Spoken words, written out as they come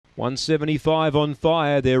175 on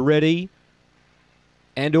fire. They're ready.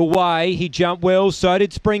 And away, he jumped well, so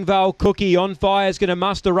did Springvale Cookie. On Fire is going to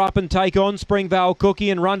muster up and take on Springvale Cookie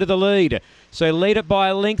and run to the lead. So lead it by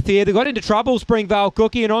a length here. They got into trouble, Springvale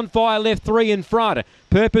Cookie, and On Fire left 3 in front.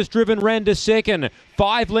 Purpose Driven ran to second.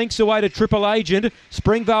 5 lengths away to Triple Agent.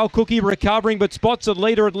 Springvale Cookie recovering, but spots a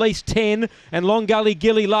leader at least 10. And Long Gully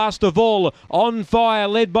Gilly last of all. On Fire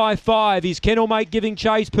led by 5. His kennel mate giving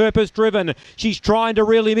chase, Purpose Driven. She's trying to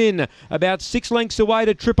reel him in. About 6 lengths away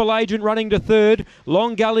to Triple Agent running to third.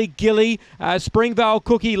 Long Gully Gilly. Springvale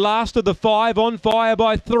Cookie last of the 5. On Fire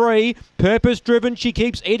by 3. Purpose Driven. She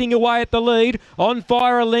keeps eating away at the lead. On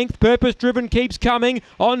Fire a length. Purpose Driven keeps coming.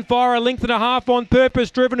 On Fire a length and a half on Purpose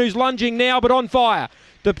Driven, who's lunging now, but On Fire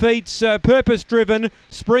defeats Purpose Driven.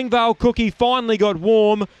 Springvale Cookie finally got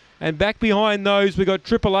warm. And back behind those, we got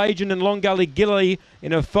Triple Agent and Long Gully Gilly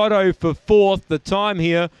in a photo for 4th. The time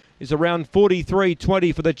here is around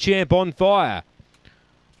 43.20 for the champ On Fire.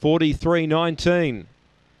 43.19.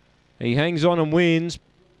 He hangs on and wins.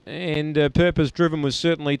 And Purpose Driven was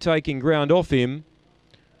certainly taking ground off him.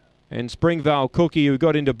 And Springvale Cookie, who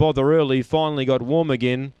got into bother early, finally got warm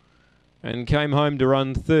again and came home to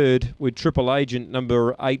run third, with Triple Agent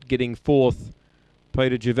number 8 getting 4th,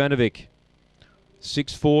 Peter Jovanovic.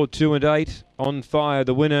 6, 4, 2 and 8. On Fire,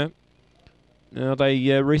 the winner. Now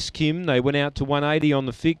they risk him. They went out to 180 on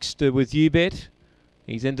the fixed with UBet.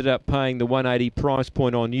 He's ended up paying the 180 price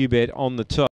point on UBet on the top.